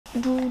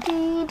Do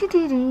do do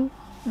do do.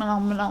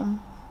 Manom manom.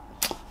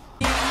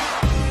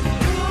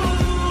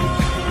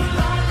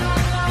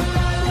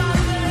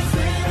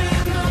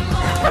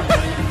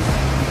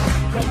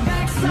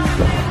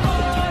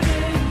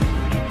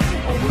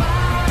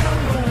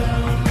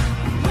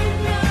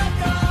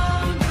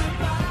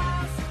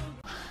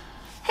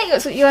 Hey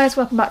what's up you guys,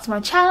 welcome back to my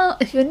channel.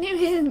 If you're new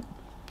here,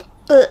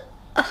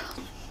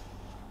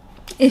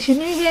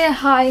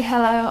 hi,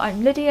 hello,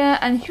 I'm Lydia,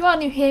 and if you are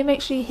new here,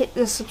 make sure you hit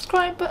the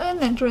subscribe button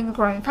and join the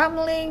growing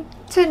family.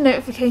 Turn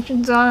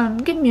notifications on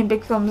and give me a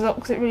big thumbs up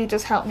because it really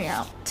does help me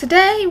out.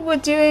 Today we're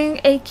doing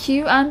a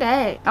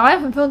Q&A. Now I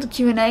haven't filmed a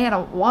Q&A in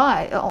a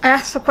while. I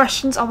asked for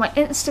questions on my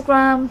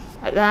Instagram,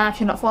 right there if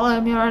you're not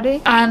following me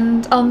already,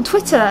 and on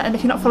Twitter, and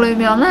if you're not following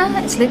me on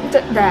there, it's linked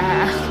up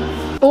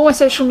there. All my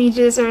social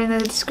medias are in the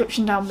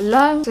description down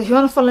below, so if you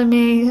want to follow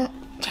me,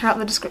 check out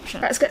the description.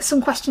 Let's get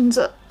some questions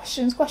up.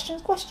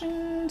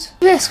 Questions.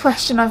 This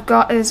question I've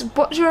got is,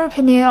 what's your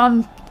opinion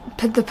on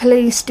the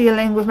police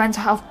dealing with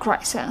mental health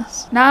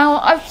crisis? Now,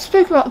 I've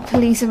spoken about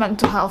police and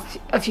mental health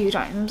a few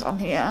times on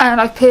here,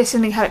 and I've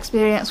personally had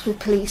experience with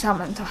police and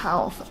mental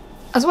health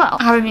as well,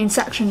 having been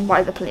sectioned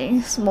by the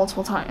police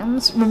multiple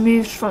times,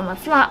 removed from my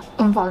flat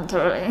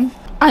involuntarily,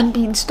 and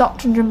being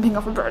stopped from jumping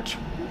off a bridge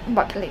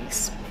by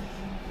police.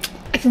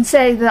 I can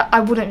say that I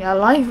wouldn't be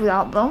alive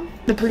without them.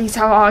 The police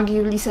have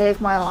arguably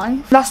saved my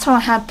life. Last time I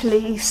had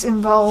police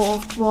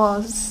involved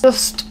was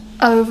just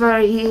over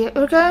a year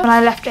ago when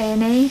I left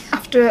A&E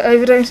after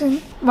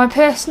overdosing. My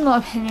personal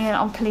opinion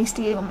on police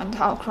dealing with mental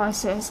health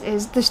crisis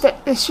is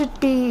there should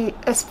be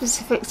a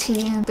specific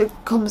team that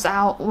comes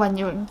out when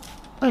you're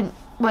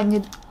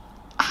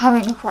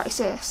having a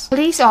crisis.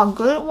 Police are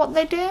good at what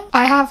they do.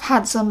 I have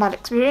had some bad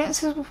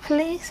experiences with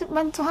police at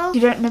mental health.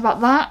 If you don't know about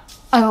that,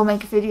 I will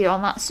make a video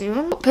on that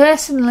soon. But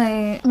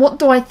personally, what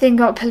do I think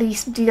about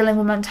police dealing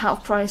with mental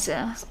health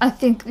crisis? I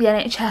think the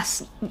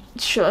NHS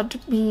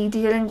should be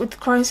dealing with the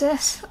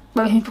crisis.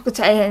 When people go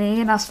to A&E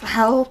and ask for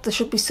help, there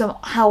should be some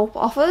help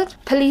offered.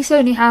 Police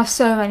only have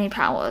so many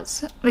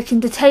powers. They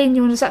can detain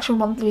you under section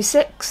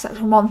 136,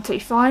 section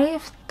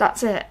 135,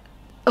 that's it.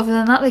 Other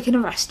than that, they can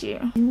arrest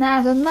you.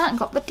 Now done that,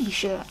 got the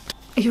t-shirt.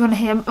 If you want to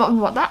hear more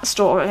about that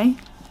story,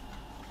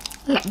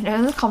 let me know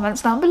in the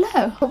comments down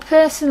below. But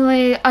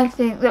personally, I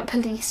think that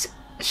police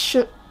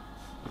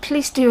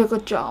do a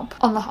good job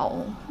on the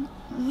whole.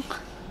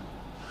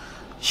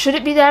 Should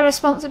it be their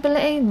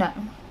responsibility? No,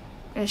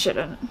 it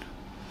shouldn't.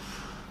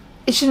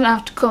 It shouldn't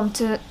have to come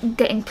to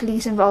getting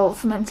police involved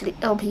for mentally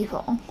ill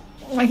people.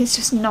 Like, it's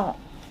just not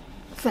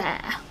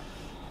fair.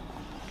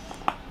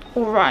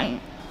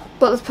 Alright.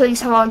 But the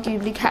police have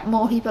arguably kept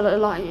more people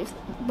alive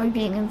by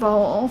being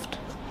involved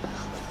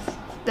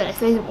than if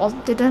they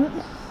didn't.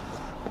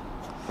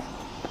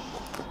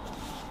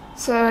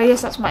 So I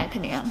guess that's my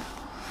opinion.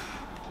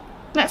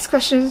 Next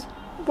question is,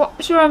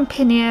 what's your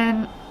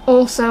opinion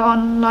also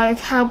on like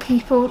how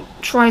people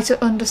try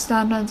to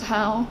understand mental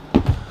health?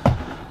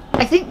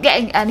 I think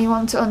getting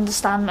anyone to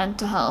understand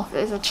mental health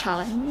is a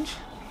challenge.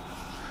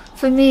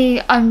 For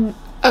me, I'm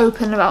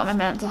open about my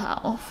mental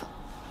health.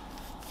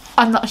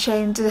 I'm not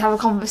ashamed to have a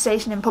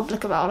conversation in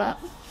public about it.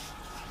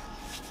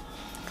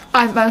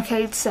 I'm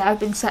okay to say I've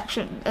been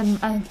sectioned in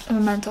a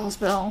mental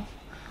hospital.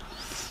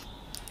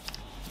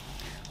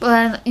 But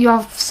then you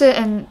have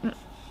certain,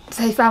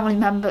 say, family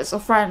members or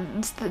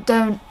friends that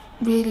don't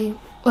really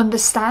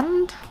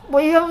understand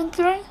what you're going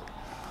through.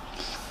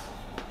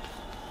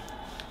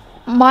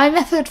 My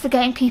method for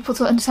getting people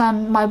to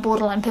understand my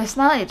borderline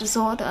personality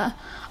disorder,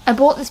 I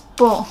bought this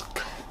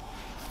book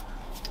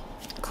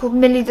called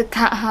Millie the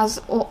Cat Has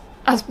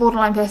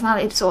Borderline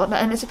Personality Disorder,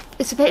 and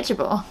it's a picture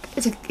book.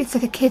 It's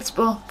like a kid's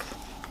book,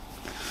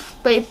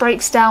 but it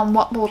breaks down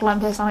what borderline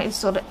personality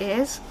disorder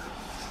is,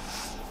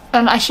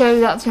 and I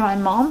showed that to my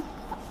mom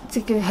to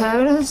give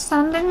her an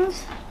understanding,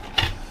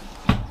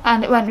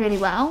 and it went really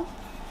well.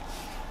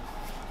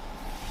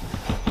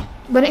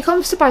 When it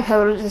comes to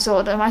bipolar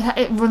disorder,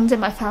 it runs in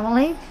my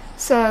family,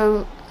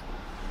 so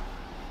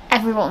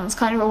everyone's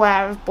kind of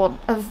aware of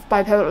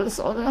bipolar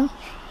disorder.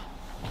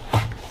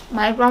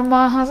 My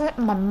grandma has it,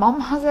 my mum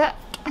has it,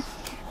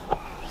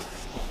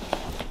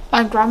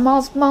 my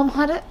grandma's mum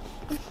had it,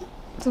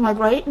 so my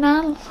great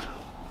nan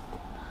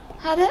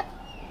had it.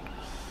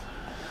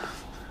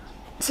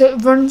 So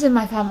it runs in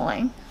my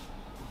family.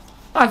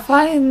 I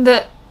find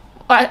that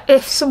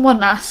if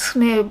someone asks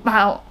me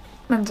about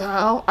mental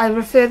health, I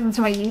refer them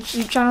to my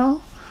YouTube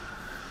channel,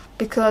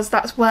 because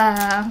that's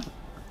where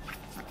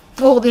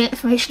all the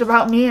information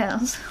about me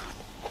is.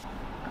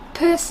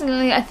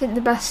 Personally, I think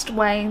the best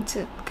way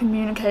to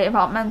communicate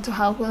about mental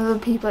health with other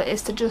people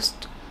is to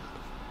just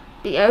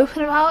be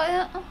open about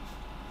it.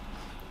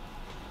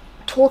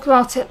 Talk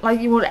about it like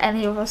you would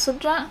any other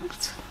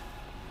subject.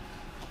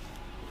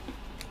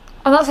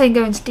 I'm not saying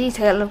go into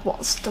detail of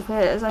what stuff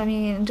is, I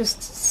mean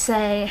just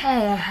say,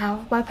 hey, I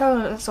have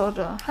bipolar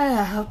disorder, hey,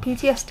 I have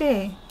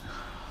PTSD,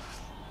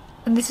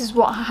 and this is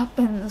what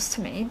happens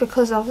to me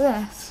because of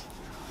this.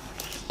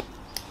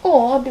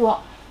 Or do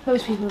what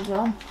most people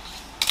do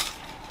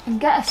and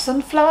get a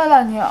sunflower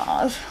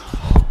lanyard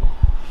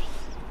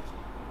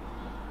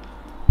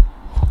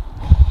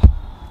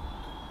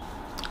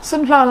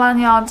Sunflower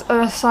lanyards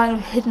are a sign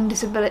of hidden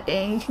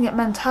disability. You can get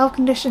mental health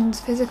conditions,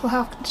 physical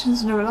health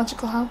conditions,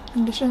 neurological health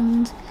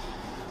conditions,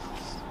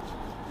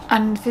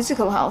 and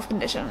physical health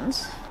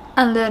conditions,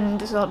 and learning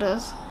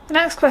disorders. The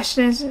next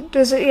question is,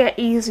 does it get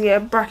easier,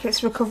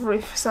 brackets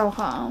recovery for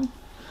self-harm?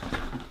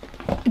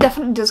 It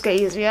definitely does get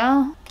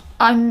easier.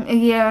 I'm a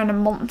year and a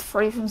month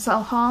free from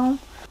self-harm,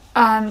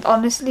 and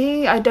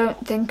honestly I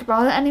don't think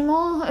about it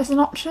anymore as an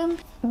option.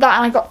 That,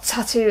 and I got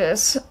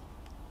tattoos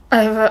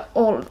over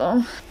all of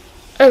them.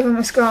 Over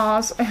my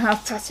scars I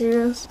have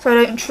tattoos, so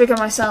I don't trigger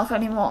myself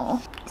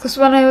anymore. Because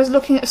when I was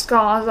looking at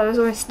scars I was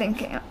always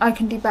thinking I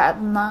can do better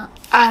than that,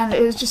 and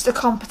it was just a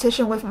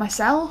competition with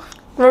myself.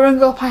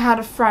 Growing up I had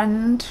a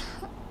friend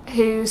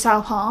who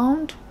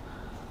self-harmed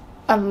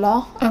a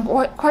lot, and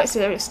quite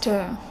serious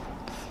too.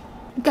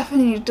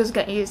 Definitely does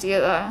get easier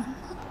though.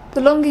 The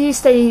longer you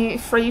stay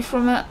free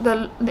from it,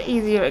 the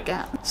easier it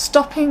gets.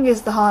 Stopping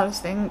is the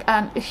hardest thing,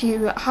 and if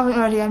you haven't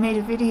already, I made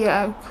a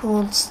video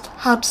called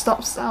How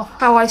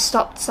I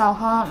Stopped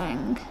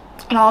Self-Harming,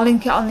 and I'll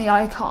link it on the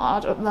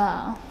iCard up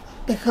there.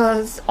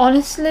 Because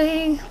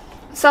honestly,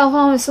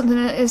 self-harm is something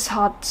that is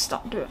hard to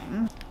stop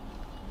doing,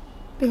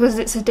 because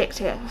it's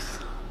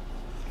addictive.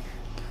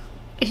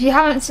 If you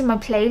haven't seen my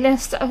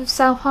playlist of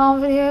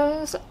self-harm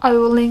videos, I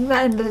will link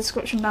that in the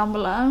description down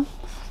below.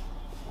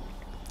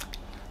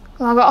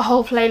 I've got a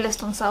whole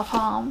playlist on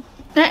self-harm.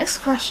 Next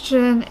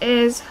question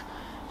is,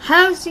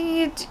 how do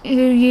you do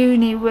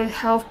uni with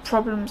health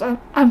problems?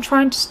 I'm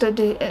trying to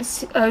study,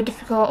 it's so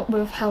difficult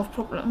with health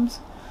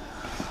problems.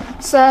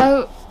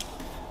 So,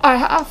 I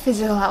have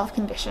physical health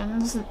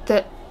conditions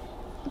that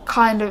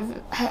kind of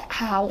they're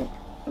kind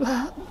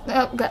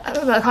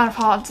of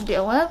hard to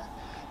deal with,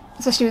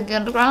 especially with the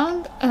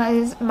underground. And that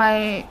is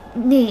my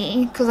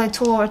knee, because I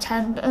tore a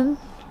tendon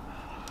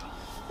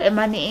in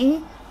my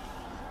knee.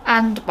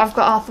 And I've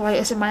got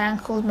arthritis in my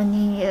ankles, my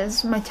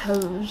knees, my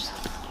toes.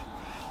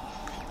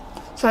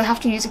 So I have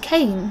to use a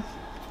cane,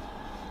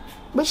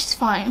 which is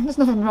fine, there's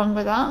nothing wrong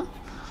with that.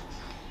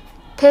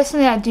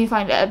 Personally, I do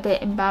find it a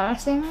bit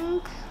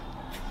embarrassing,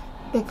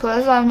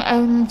 because I'm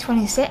only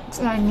 26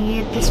 and I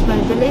need this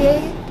mobility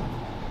aid.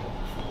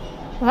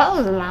 Well, that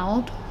was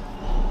loud.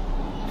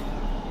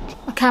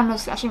 My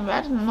camera's flashing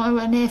red and I'm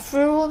nowhere near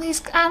through all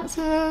these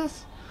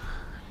answers.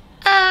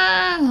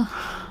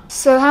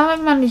 So how I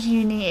manage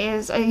uni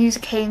is I use a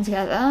cane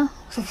together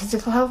for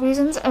physical health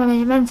reasons, and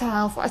my mental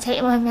health, I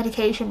take my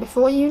medication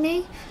before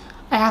uni,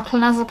 I have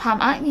clonazepam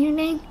at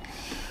uni,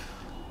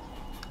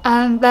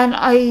 and then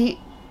I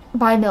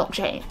buy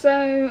milkshake.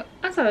 So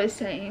as I was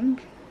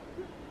saying,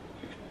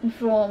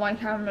 before my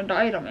camera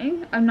died on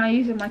me, I'm now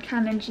using my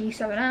Canon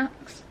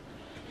G7X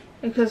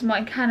because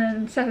my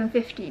Canon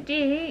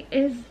 750D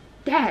is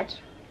dead.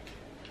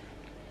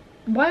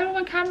 Why are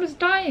my cameras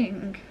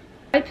dying?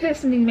 I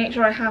personally make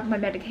sure I have my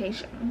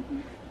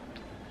medication.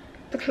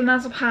 The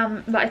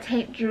clonazepam that I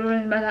take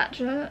during my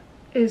lecture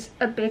is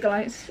a big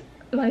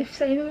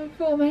lifesaver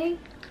for me.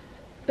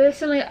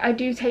 Personally, I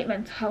do take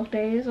mental health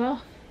days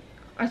off.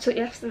 I took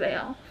yesterday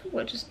off,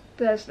 which is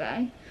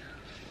Thursday,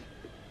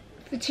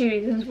 for two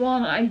reasons.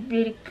 One, I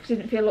really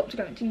didn't feel up to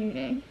going to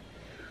uni.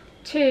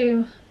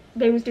 Two,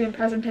 they was doing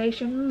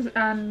presentations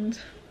and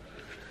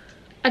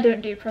I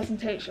don't do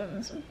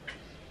presentations.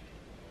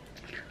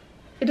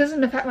 It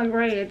doesn't affect my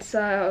grades,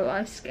 so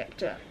I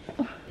skipped it.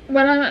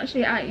 When I'm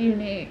actually at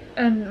uni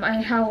and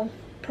my health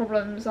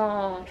problems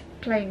are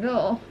playing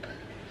up,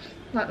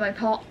 like my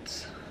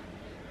POTS,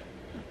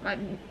 my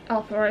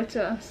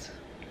arthritis,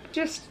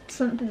 just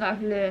something that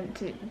I've learned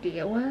to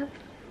deal with.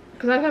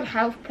 Because I've had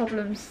health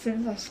problems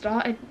since I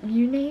started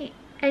uni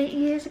 8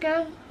 years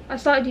ago. I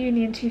started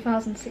uni in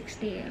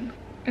 2016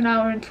 and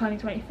now we're in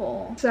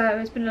 2024, so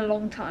it's been a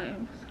long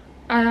time.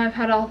 And I've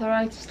had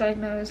arthritis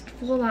diagnosed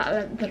for that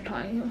length of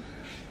time.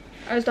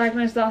 I was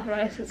diagnosed with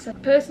arthritis. So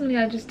personally,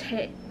 I just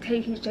take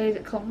each day as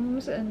it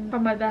comes and try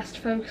my best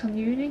to focus on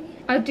uni.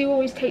 I do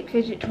always take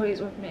fidget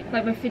toys with me,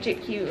 like my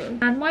fidget cube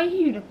and my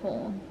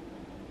unicorn.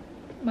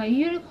 My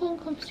unicorn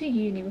comes to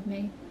uni with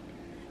me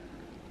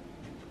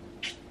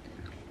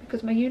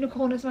because my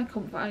unicorn is my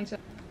comfort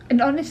item.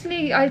 And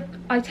honestly, I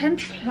tend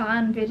to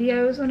plan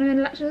videos when I'm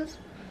in lectures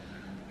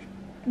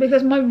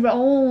because my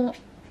role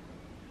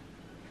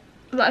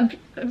that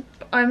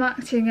I'm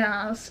acting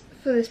as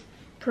for this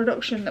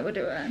production that we're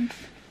doing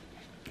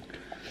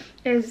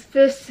is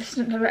first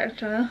assistant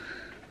director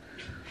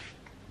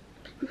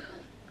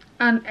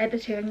and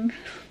editing,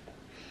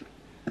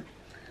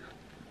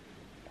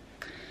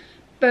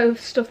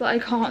 both stuff that I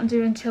can't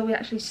do until we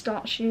actually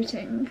start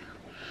shooting.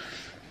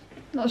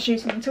 Not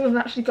shooting, until we've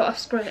actually got a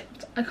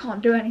script, I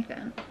can't do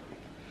anything.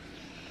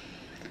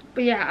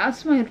 But yeah,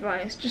 that's my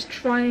advice, just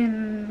try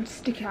and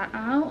stick it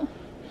out.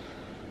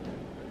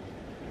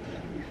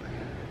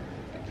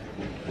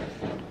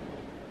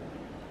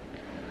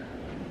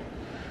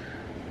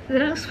 The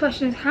next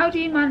question is, how do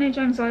you manage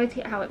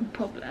anxiety out in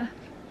public?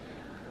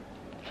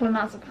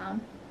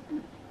 Clonazepam.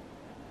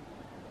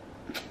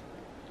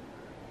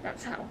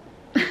 That's how.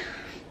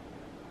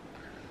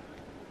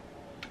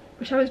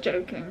 Wish I was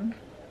joking,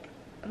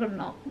 but I'm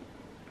not.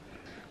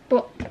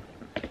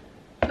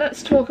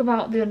 let's talk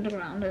about the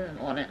underground in the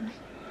morning.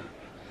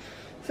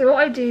 So what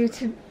I do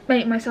to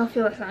make myself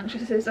feel less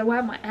anxious is I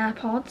wear my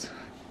AirPods.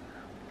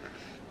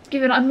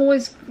 Given I'm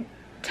always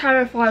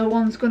terrified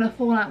one's gonna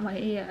fall out my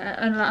ear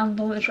and land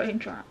on the train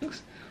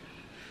tracks.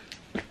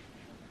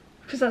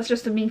 Because that's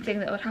just a me thing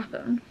that would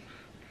happen.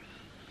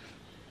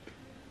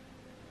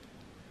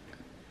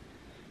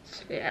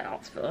 So yeah,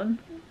 that's fun.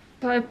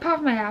 So I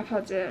have my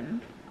AirPods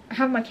in, I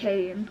have my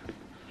cane.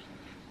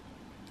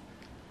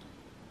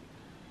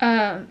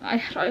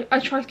 I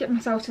try to get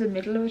myself to the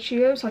middle of a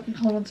tube so I can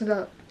hold onto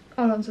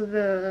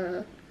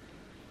the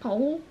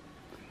pole,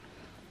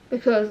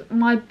 because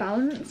my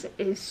balance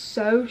is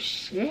so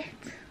shit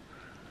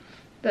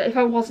that if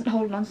I wasn't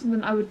holding on to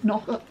them I would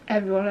knock up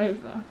everyone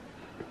over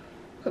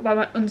by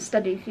my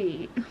unsteady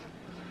feet.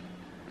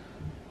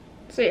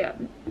 So yeah,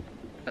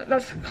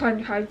 that's kind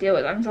of how I deal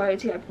with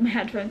anxiety. I put my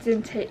headphones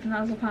in, take them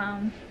as I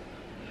can,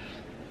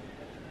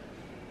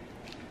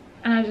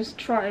 and I just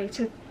try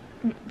to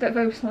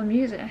focus on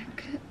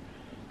music.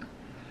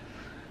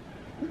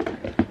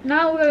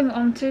 Now we're going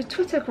on to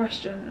Twitter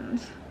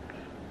questions.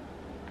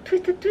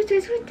 Twitter.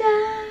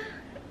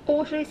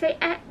 Or should we say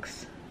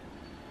X?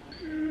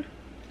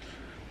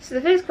 So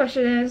the first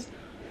question is,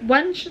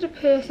 when should a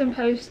person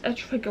post a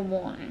trigger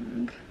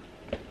warning?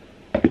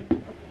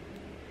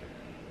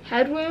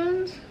 Head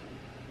wounds,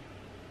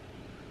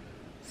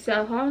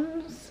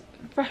 self-harms,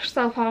 fresh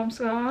self-harm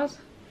scars,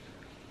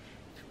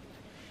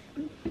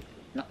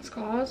 not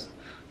scars,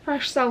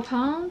 fresh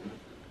self-harm,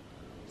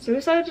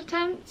 suicide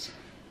attempt,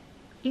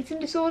 eating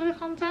disorder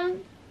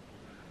content,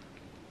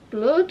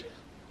 blood,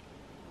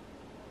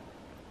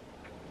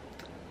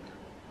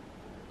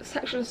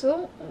 sexual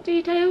assault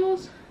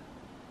details,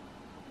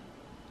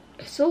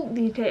 assault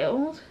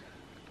details.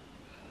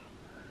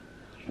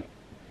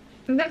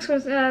 The next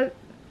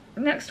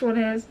one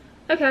is,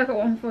 okay, I've got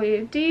one for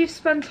you. Do you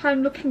spend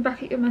time looking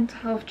back at your mental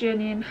health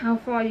journey and how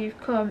far you've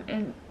come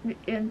in the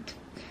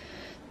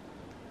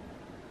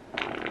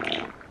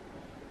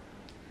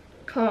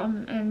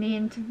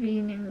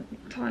intervening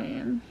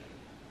time?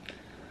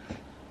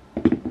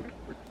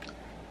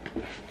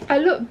 I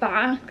look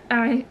back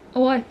and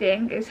all I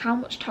think is, how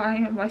much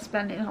time have I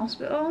spent in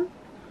hospital?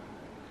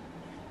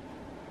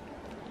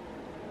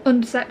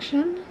 Under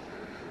section.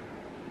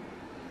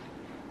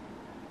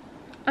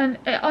 And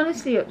it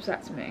honestly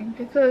upsets me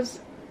because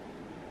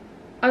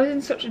I was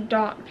in such a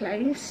dark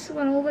place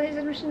when all these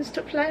admissions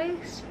took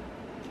place.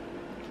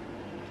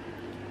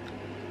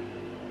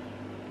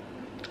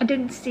 I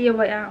didn't see a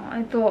way out.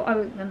 I thought I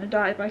was going to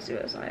die by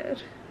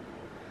suicide.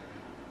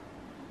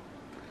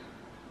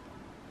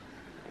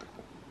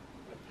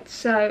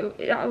 So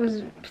that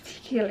was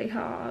particularly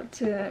hard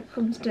to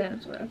come to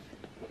terms with.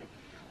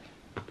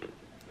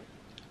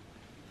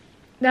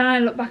 Then I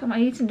look back at my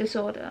eating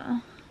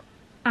disorder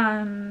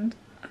and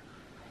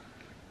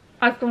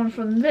I've gone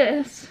from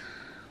this,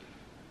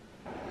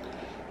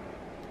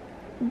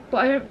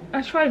 but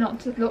I try not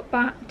to look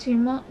back too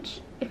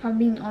much, if I'm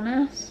being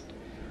honest,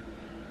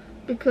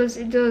 because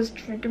it does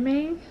trigger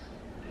me.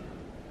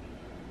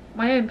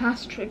 My own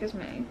past triggers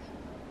me.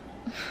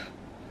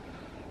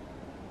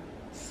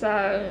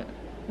 So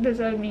there's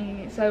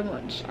only so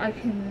much I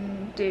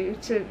can do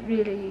to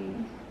really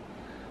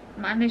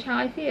manage how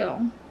I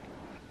feel.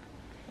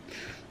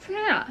 So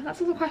yeah,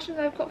 that's all the questions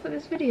I've got for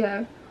this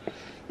video.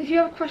 If you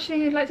have a question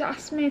you'd like to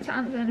ask me to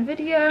answer in a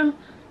video,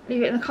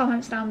 leave it in the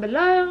comments down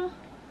below.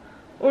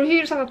 Or if you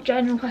just have a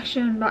general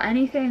question about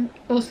anything,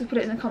 also put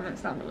it in the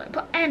comments down below.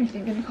 Put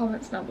anything in the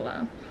comments down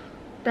below.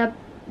 They're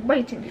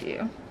waiting for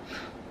you.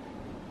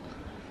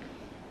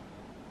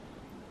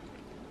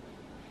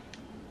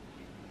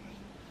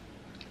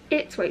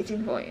 It's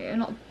waiting for you,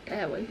 not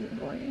they're waiting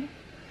for you.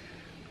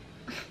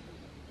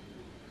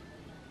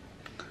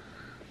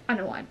 I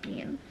know what I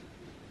mean.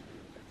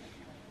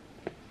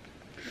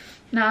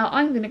 Now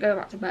I'm going to go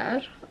back to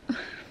bed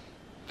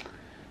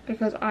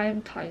because I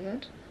am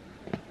tired.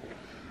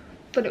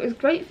 But it was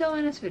great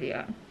filming this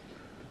video.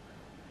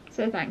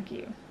 So thank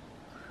you.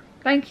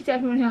 Thank you to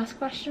everyone who asked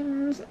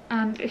questions,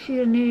 and if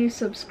you're new,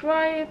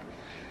 subscribe.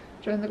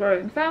 Join the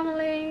growing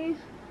family.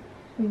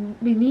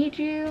 We need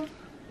you.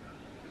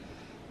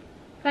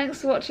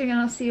 Thanks for watching, and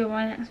I'll see you in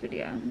my next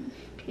video.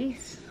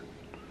 Peace.